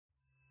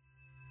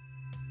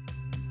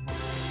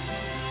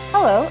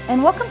Hello,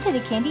 and welcome to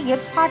the Candy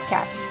Gibbs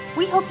podcast.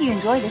 We hope you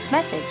enjoy this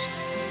message.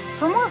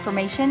 For more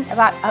information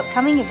about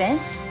upcoming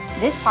events,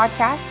 this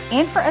podcast,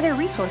 and for other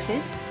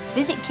resources,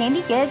 visit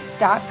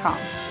candygibbs.com.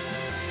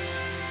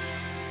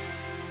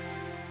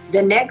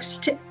 The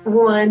next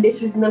one,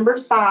 this is number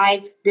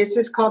 5. This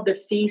is called the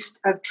Feast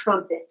of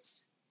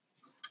Trumpets.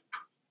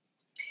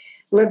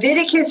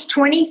 Leviticus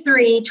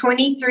 23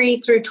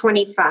 through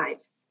 25.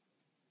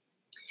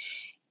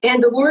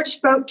 And the Lord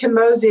spoke to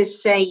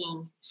Moses,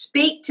 saying,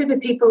 Speak to the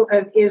people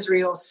of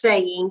Israel,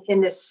 saying,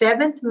 In the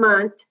 7th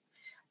month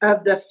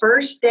of the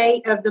first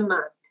day of the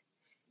month,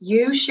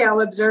 you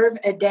shall observe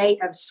a day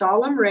of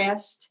solemn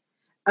rest,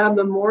 a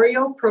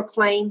memorial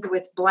proclaimed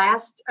with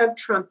blast of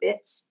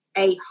trumpets,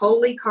 a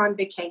holy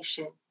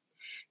convocation.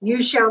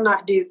 You shall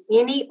not do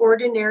any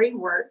ordinary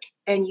work,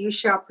 and you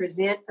shall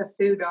present a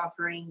food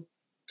offering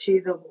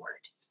to the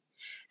Lord.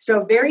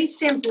 So very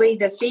simply,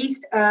 the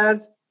Feast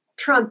of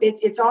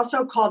Trumpets, it's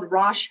also called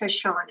Rosh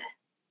Hashanah.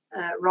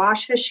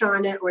 Rosh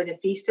Hashanah, or the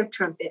Feast of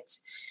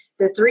Trumpets.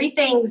 The 3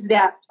 things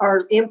that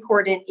are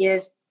important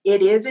is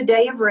it is a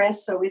day of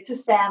rest, so it's a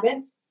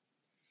Sabbath.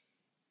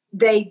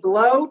 They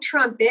blow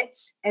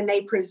trumpets, and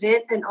they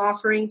present an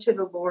offering to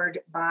the Lord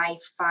by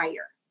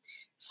fire.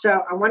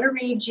 So I want to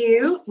read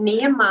you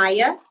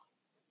Nehemiah.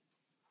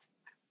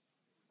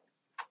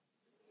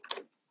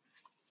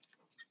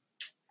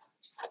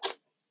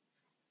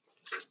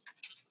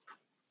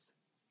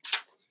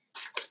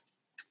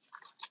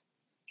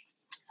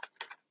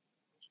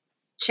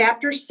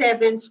 Chapter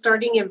 7,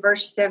 starting in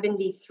verse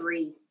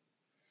 73.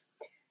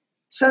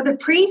 So the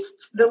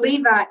priests, the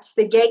Levites,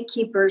 the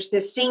gatekeepers, the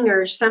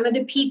singers, some of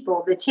the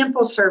people, the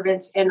temple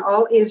servants, and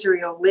all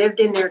Israel lived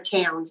in their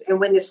towns.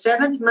 And when the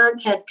 7th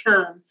month had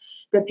come,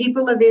 the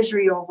people of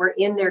Israel were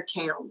in their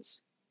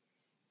towns.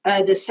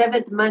 The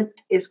 7th month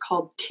is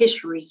called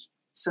Tishri.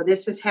 So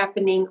this is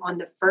happening on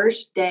the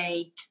first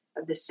day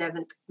of the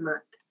 7th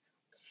month.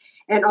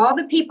 And all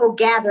the people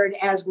gathered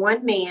as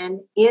one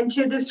man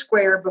into the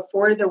square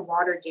before the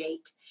water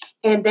gate.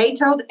 And they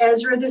told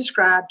Ezra the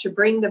scribe to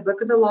bring the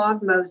book of the law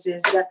of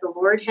Moses that the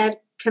Lord had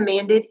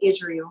commanded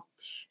Israel.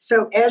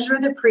 So Ezra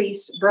the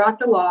priest brought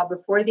the law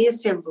before the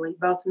assembly,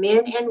 both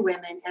men and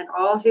women, and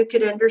all who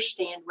could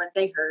understand what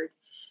they heard,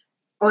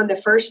 on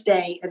the first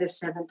day of the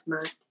 7th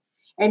month.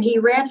 And he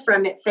read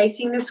from it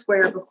facing the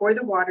square before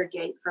the water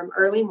gate from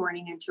early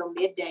morning until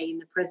midday in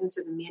the presence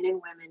of the men and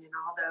women and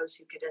all those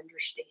who could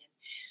understand.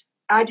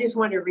 I just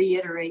want to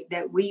reiterate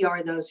that we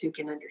are those who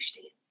can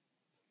understand.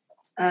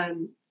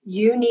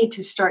 You need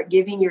to start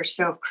giving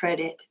yourself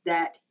credit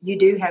that you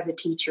do have a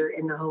teacher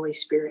in the Holy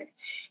Spirit,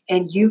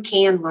 and you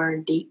can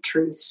learn deep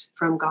truths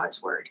from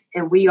God's word.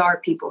 And we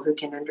are people who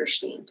can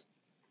understand.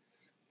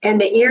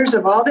 And the ears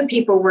of all the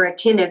people were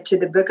attentive to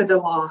the book of the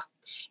law.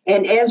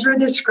 And Ezra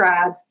the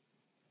scribe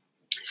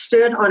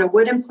stood on a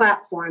wooden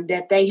platform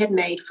that they had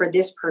made for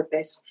this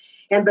purpose.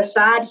 And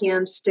beside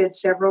him stood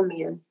several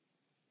men.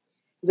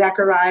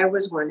 Zechariah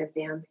was one of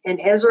them. And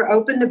Ezra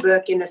opened the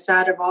book in the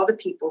sight of all the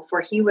people,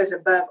 for he was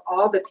above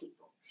all the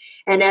people.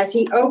 And as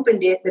he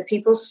opened it, the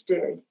people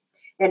stood.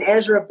 And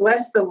Ezra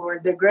blessed the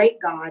Lord, the great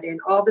God, and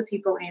all the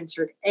people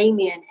answered,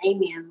 Amen,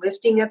 amen,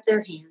 lifting up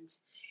their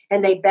hands.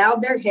 And they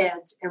bowed their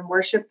heads and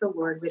worshiped the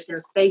Lord with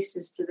their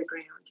faces to the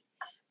ground.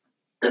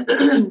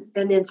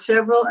 And then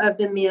several of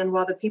the men,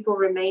 while the people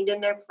remained in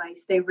their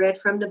place, they read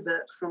from the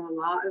book, from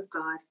the law of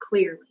God,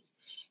 clearly.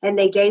 And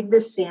they gave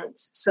the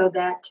sense so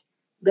that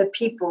the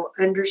people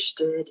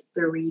understood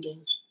the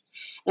reading.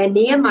 And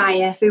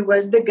Nehemiah, who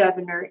was the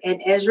governor,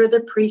 and Ezra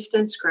the priest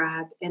and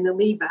scribe, and the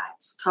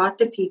Levites taught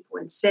the people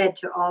and said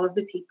to all of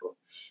the people,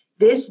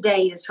 This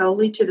day is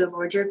holy to the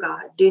Lord your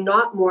God. Do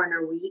not mourn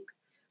or weep.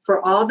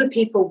 For all the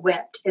people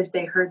wept as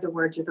they heard the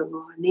words of the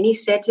law. And then he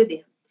said to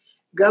them,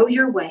 Go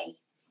your way,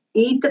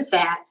 eat the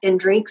fat and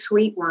drink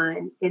sweet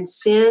wine, and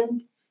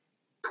send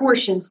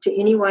portions to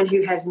anyone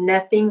who has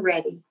nothing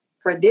ready.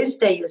 For this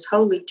day is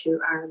holy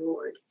to our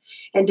Lord.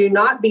 And do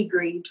not be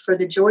grieved, for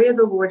the joy of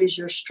the Lord is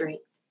your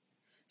strength.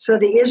 So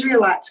the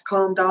Israelites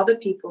calmed all the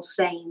people,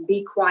 saying,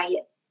 Be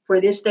quiet,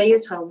 for this day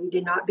is holy,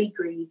 do not be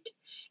grieved.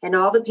 And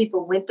all the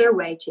people went their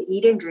way to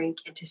eat and drink,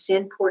 and to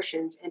send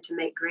portions, and to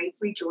make great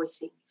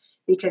rejoicing,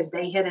 because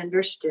they had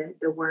understood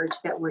the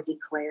words that were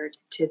declared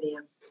to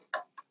them.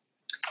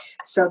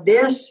 So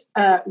this,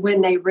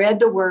 when they read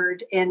the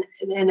word, and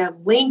a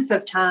length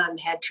of time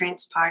had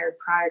transpired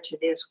prior to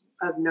this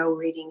of no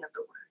reading of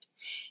the word.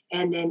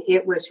 And then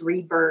it was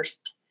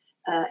rebirthed,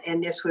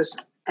 and this was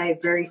a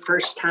very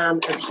first time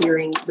of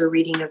hearing the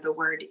reading of the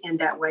word in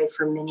that way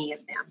for many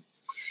of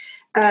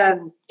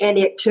them. And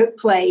it took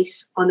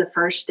place on the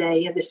first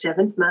day of the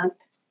 7th month,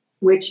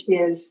 which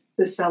is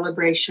the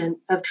celebration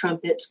of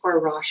trumpets, or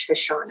Rosh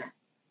Hashanah.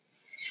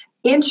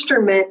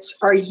 Instruments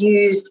are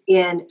used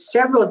in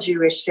several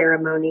Jewish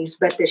ceremonies,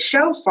 but the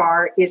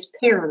shofar is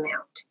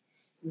paramount,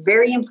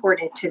 very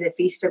important to the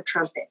Feast of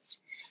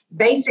Trumpets.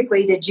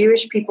 Basically, the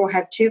Jewish people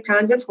have 2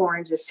 kinds of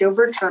horns, a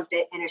silver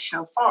trumpet and a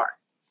shofar.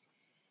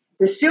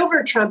 The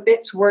silver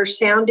trumpets were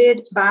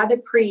sounded by the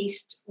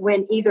priest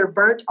when either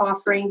burnt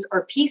offerings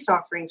or peace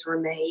offerings were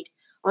made.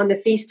 On the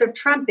Feast of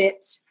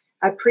Trumpets,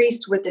 a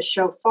priest with a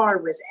shofar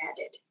was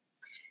added.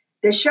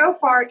 The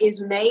shofar is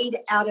made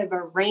out of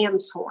a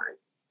ram's horn.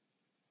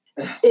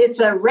 It's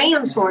a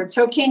ram's horn.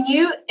 So can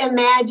you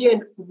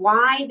imagine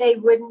why they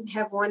wouldn't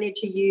have wanted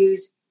to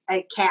use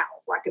a cow,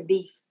 like a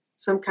beef,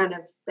 some kind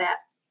of that?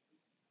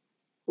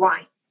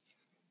 Why?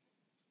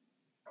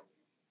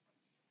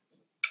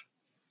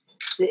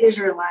 The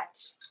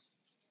Israelites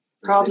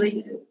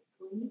probably,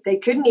 they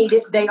couldn't eat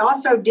it. They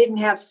also didn't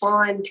have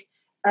fond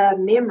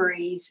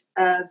memories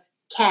of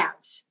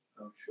calves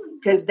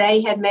because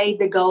they had made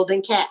the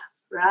golden calf,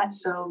 right?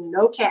 So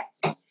no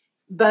calves.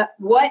 But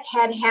what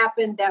had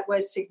happened that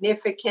was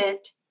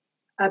significant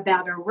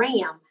about a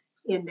ram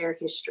in their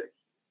history?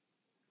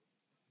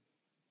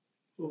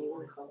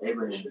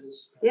 Abraham.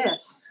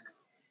 Yes.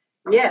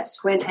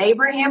 Yes. When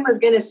Abraham was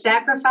going to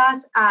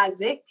sacrifice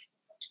Isaac,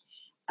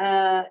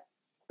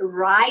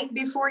 right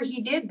before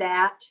he did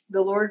that,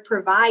 the Lord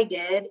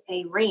provided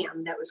a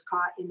ram that was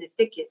caught in the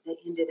thicket that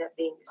ended up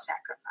being the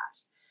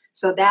sacrifice.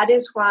 So that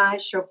is why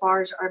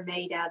shofars are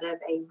made out of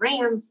a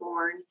ram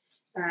horn,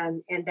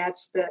 and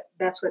that's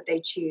what they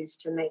choose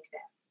to make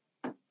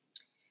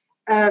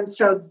that.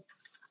 So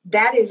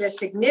that is a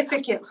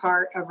significant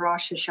part of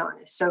Rosh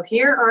Hashanah. So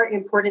here are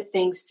important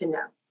things to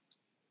know.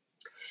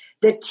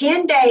 The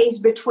 10 days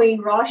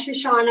between Rosh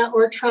Hashanah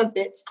or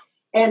trumpets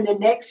and the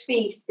next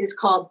feast is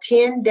called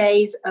 10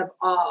 days of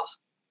awe.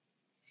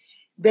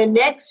 The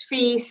next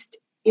feast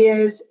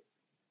is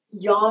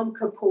Yom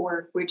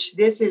Kippur, which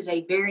this is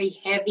a very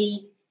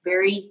heavy,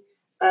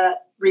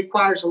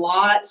 requires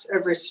lots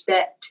of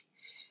respect.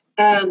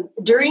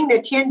 During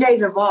the 10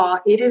 days of awe,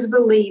 it is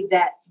believed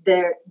that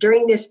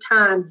during this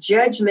time,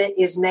 judgment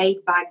is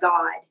made by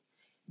God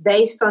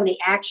based on the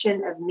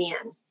action of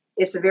men.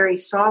 It's a very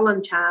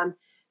solemn time,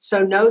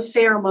 so no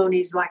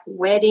ceremonies like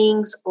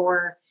weddings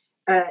or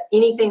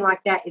anything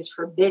like that is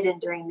forbidden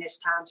during this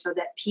time so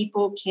that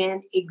people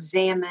can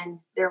examine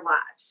their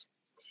lives.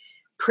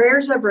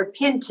 Prayers of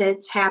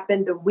repentance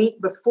happen the week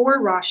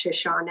before Rosh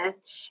Hashanah,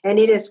 and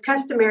it is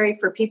customary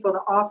for people to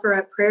offer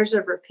up prayers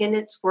of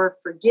repentance for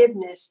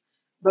forgiveness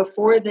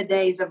before the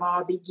days of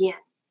awe begin.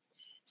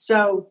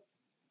 So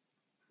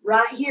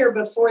right here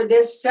before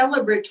this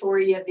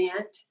celebratory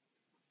event,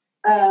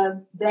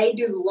 they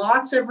do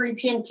lots of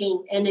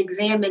repenting and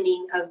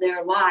examining of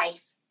their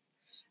life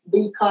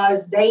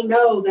because they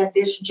know that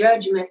this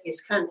judgment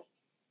is coming.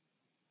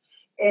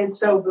 And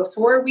so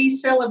before we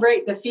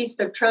celebrate the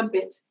Feast of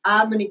Trumpets,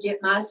 I'm going to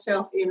get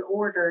myself in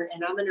order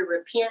and I'm going to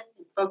repent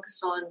and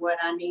focus on what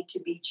I need to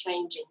be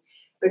changing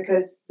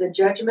because the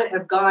judgment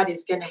of God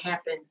is going to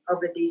happen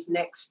over these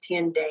next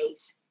 10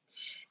 days.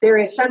 There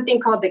is something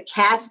called the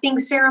casting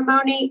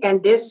ceremony,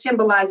 and this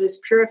symbolizes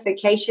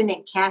purification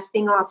and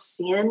casting off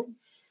sin.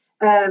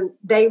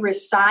 They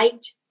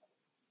recite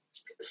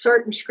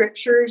certain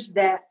scriptures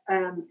that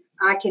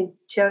I can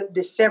tell,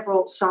 the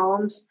several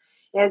Psalms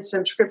and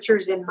some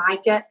scriptures in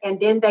Micah, and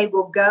then they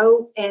will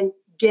go and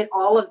get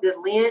all of the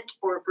lint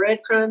or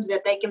breadcrumbs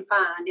that they can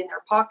find in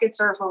their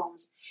pockets or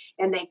homes,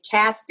 and they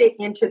cast it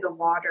into the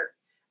water,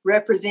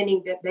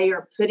 representing that they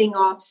are putting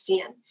off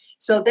sin.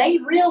 So they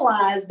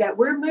realize that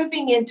we're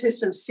moving into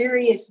some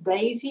serious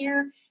days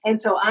here, and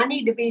so I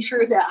need to be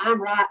sure that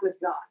I'm right with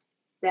God,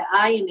 that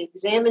I am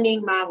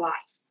examining my life.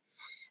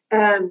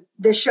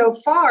 The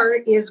shofar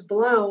is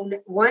blown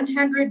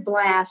 100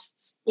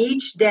 blasts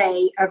each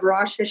day of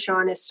Rosh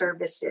Hashanah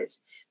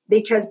services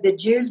because the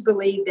Jews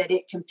believe that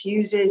it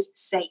confuses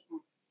Satan.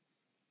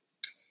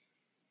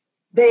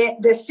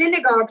 The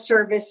synagogue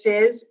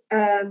services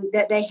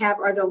that they have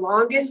are the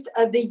longest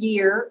of the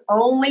year,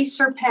 only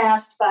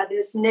surpassed by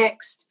this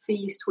next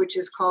feast, which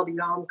is called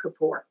Yom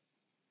Kippur.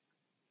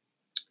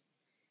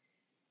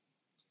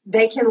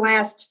 They can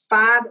last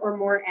 5 or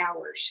more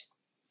hours.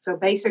 So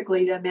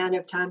basically the amount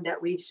of time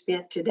that we've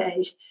spent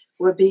today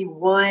would be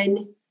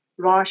one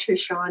Rosh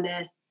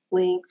Hashanah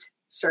length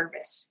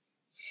service.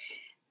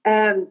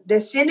 The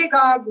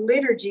synagogue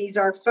liturgies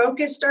are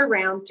focused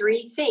around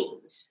 3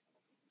 themes: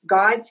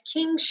 God's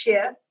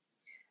kingship,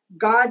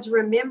 God's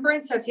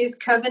remembrance of his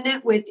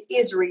covenant with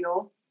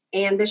Israel,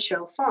 and the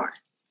shofar.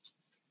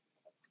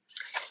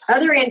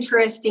 Other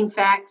interesting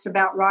facts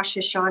about Rosh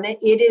Hashanah: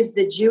 it is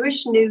the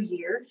Jewish New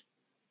Year,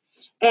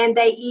 and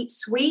they eat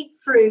sweet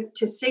fruit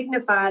to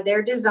signify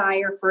their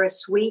desire for a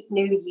sweet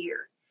new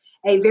year.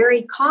 A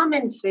very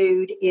common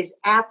food is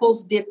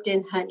apples dipped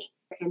in honey,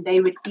 and they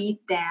would eat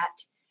that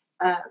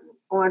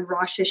on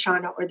Rosh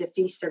Hashanah or the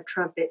Feast of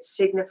Trumpets,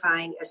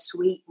 signifying a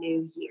sweet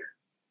new year.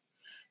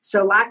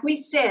 So like we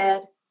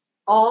said,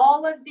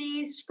 all of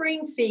these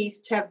spring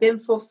feasts have been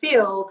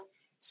fulfilled.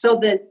 So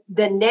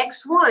the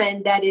next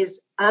one that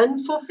is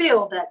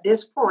unfulfilled at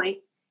this point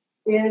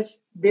is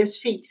this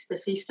feast, the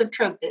Feast of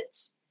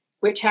Trumpets,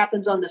 which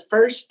happens on the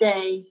first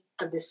day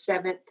of the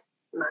 7th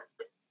month.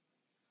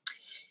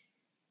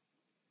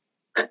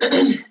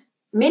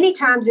 Many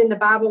times in the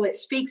Bible, it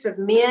speaks of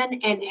men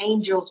and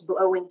angels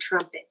blowing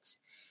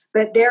trumpets.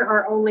 But there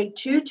are only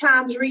 2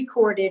 times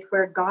recorded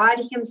where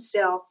God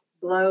himself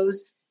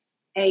blows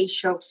a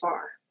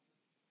shofar.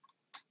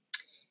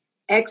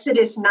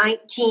 Exodus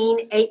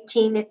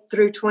 19:18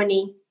 through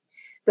 20.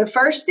 The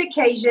first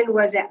occasion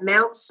was at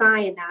Mount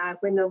Sinai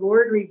when the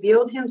Lord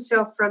revealed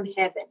himself from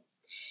heaven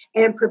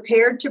and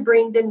prepared to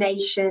bring the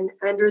nation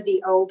under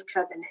the old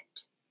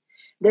covenant.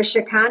 The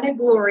Shekinah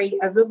glory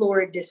of the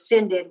Lord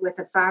descended with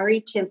a fiery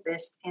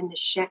tempest and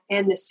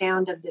the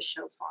sound of the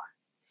shofar.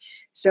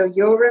 So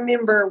you'll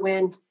remember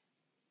when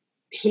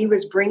he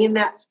was bringing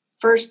that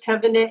first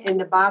covenant, and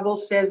the Bible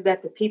says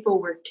that the people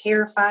were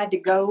terrified to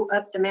go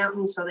up the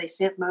mountain, so they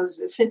sent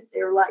Moses. They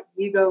were like,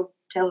 you go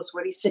tell us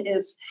what he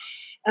says.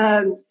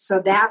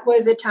 So that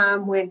was a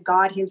time when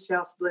God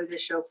himself blew the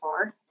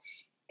shofar.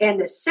 And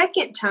the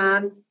second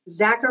time,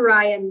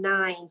 Zechariah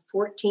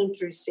 9:14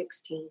 through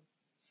 16.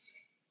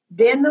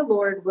 Then the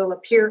Lord will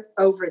appear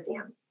over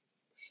them.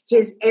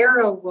 His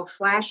arrow will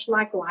flash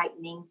like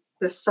lightning.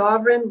 The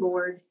sovereign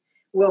Lord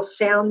will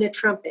sound the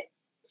trumpet.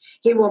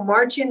 He will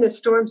march in the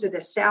storms of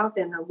the south,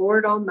 and the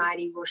Lord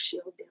Almighty will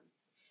shield them.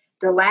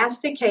 The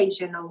last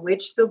occasion on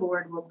which the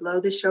Lord will blow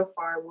the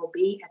shofar will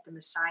be at the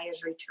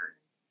Messiah's return.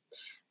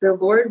 The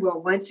Lord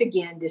will once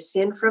again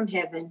descend from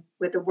heaven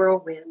with a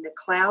whirlwind, the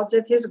clouds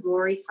of his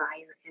glory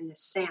fire, and the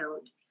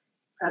sound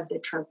of the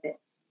trumpet.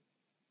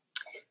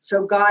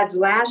 So God's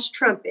last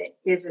trumpet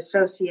is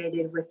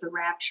associated with the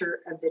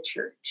rapture of the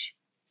church.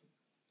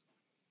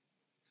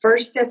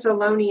 1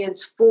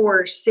 Thessalonians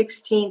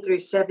 4:16 through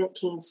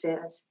 17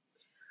 says,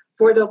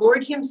 For the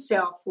Lord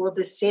himself will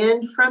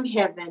descend from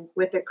heaven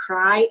with a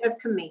cry of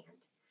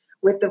command,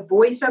 with the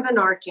voice of an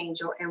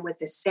archangel, and with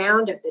the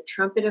sound of the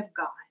trumpet of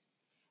God.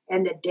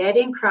 And the dead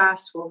in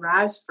Christ will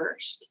rise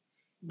first.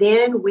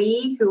 Then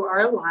we who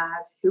are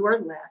alive, who are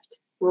left,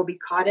 will be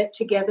caught up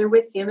together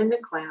with them in the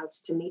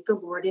clouds to meet the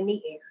Lord in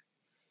the air.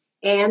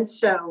 And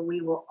so we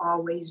will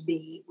always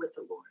be with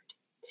the Lord.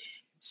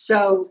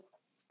 So,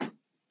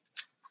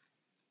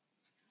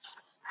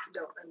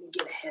 let me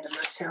get ahead of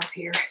myself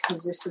here,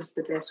 because this is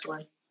the best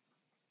one.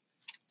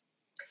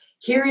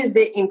 Here is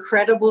the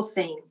incredible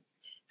thing.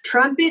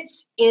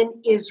 Trumpets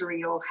in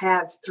Israel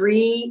have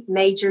 3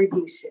 major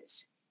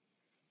uses.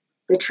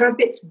 The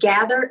trumpets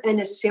gather an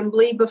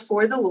assembly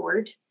before the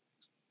Lord.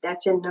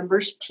 That's in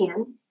Numbers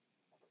 10.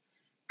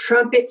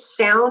 Trumpets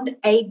sound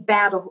a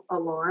battle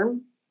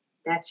alarm.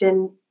 That's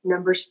in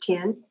Numbers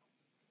 10.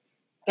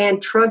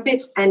 And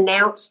trumpets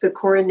announce the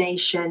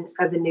coronation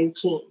of a new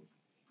king.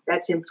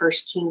 That's in 1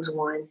 Kings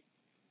 1.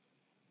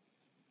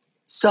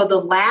 So the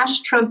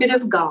last trumpet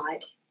of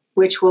God,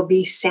 which will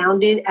be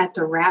sounded at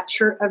the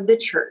rapture of the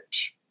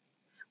church,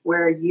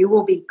 where you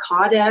will be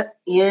caught up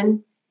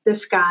in the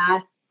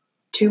sky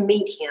to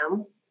meet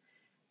him,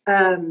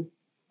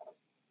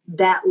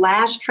 that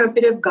last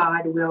trumpet of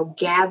God will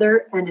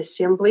gather an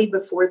assembly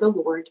before the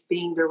Lord,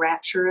 being the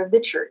rapture of the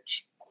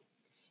church.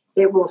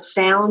 It will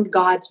sound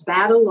God's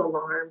battle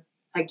alarm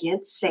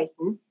against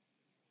Satan,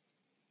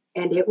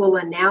 and it will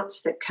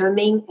announce the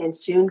coming and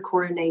soon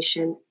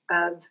coronation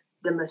of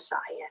the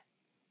Messiah,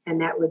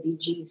 and that would be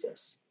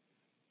Jesus.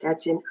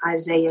 That's in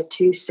Isaiah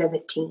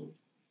 2:17.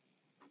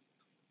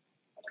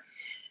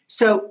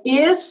 So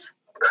if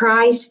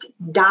Christ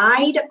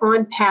died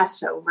on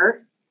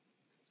Passover,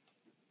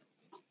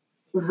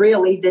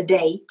 really the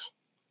date,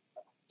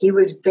 he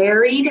was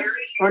buried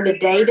on the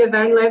date of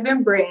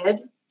unleavened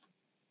bread,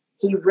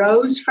 he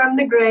rose from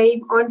the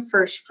grave on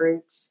first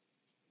fruits,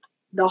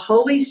 the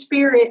Holy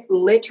Spirit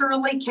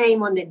literally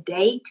came on the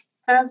date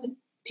of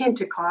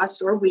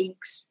Pentecost or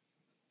weeks,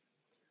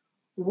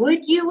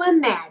 would you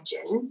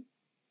imagine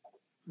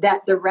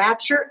that the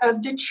rapture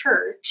of the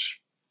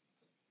church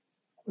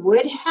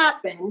would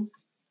happen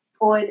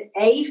on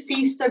a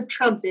Feast of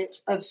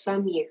Trumpets of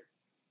some year?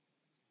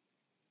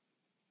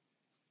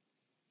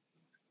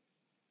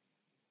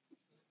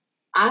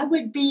 I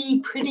would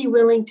be pretty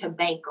willing to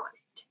bank on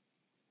it.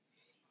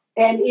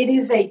 And it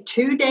is a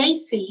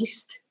 2-day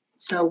feast,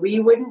 so we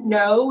wouldn't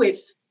know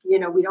if, we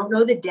don't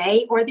know the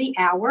day or the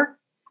hour.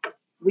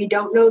 We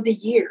don't know the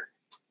year.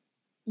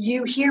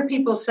 You hear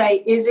people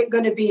say, is it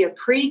going to be a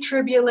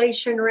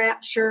pre-tribulation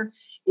rapture?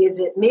 Is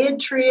it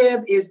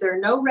mid-trib? Is there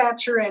no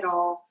rapture at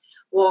all?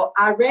 Well,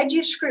 I read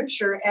you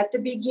scripture at the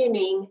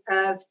beginning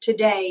of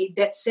today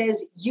that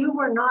says you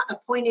were not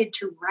appointed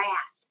to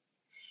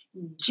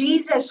wrath.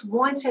 Jesus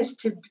wants us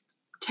to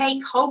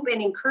take hope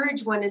and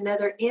encourage one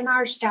another in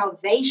our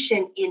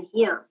salvation in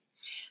him.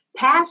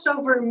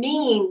 Passover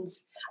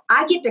means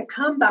I get to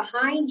come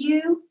behind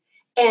you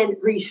and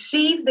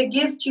receive the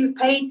gift you've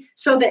paid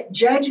so that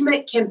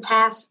judgment can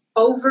pass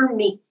over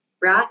me,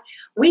 right?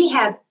 We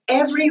have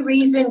every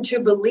reason to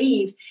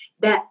believe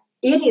that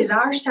it is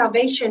our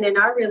salvation and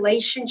our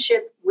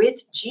relationship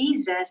with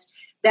Jesus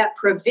that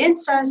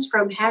prevents us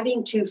from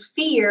having to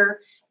fear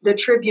the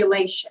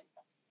tribulation.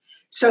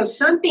 So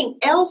something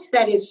else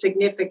that is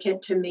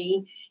significant to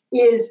me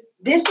is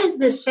this is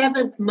the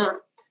 7th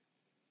month.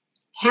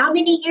 How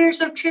many years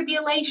of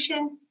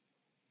tribulation?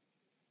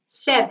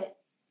 7.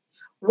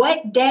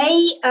 What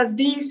day of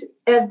this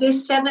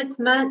 7th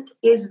month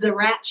is the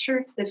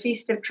rapture, the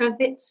Feast of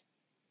Trumpets?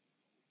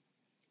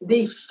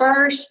 The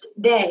first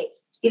day.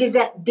 It is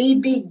at the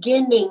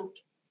beginning.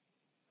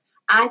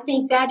 I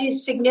think that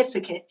is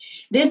significant.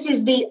 This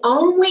is the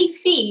only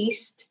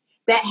feast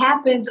that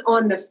happens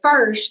on the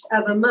first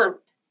of a month.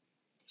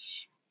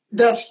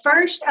 The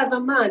first of a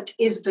month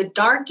is the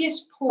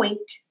darkest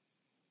point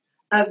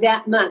of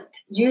that month.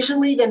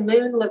 Usually the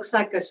moon looks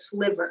like a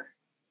sliver.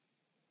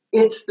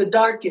 It's the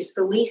darkest,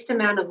 the least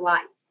amount of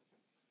light.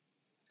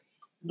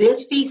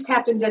 This feast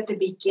happens at the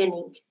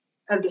beginning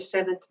of the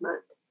 7th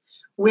month,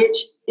 which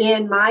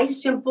in my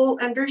simple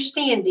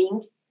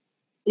understanding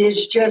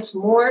is just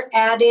more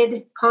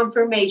added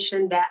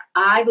confirmation that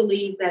I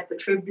believe that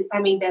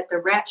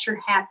the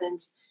rapture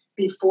happens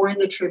before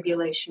the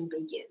tribulation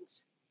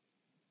begins.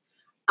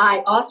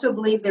 I also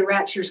believe the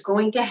rapture is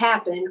going to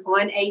happen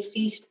on a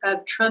Feast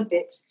of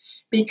Trumpets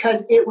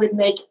because it would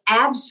make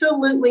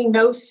absolutely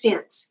no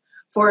sense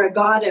for a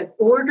God of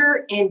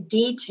order and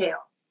detail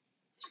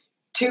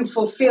to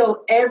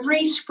fulfill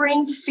every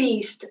spring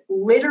feast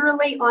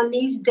literally on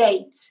these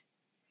dates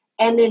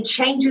and then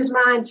change his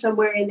mind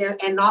somewhere in there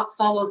and not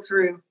follow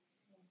through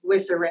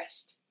with the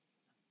rest.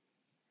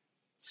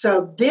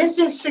 So this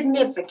is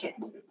significant.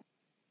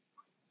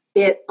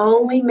 It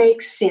only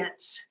makes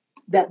sense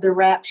that the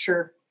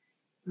rapture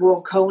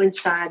will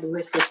coincide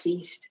with the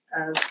Feast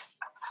of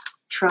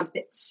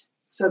Trumpets.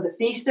 So the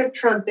Feast of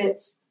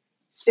Trumpets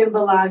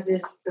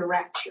symbolizes the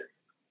rapture.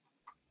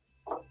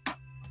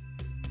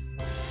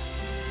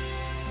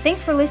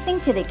 Thanks for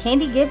listening to the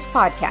Candy Gibbs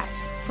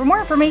podcast. For more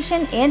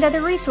information and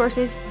other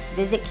resources,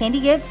 visit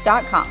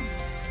candygibbs.com.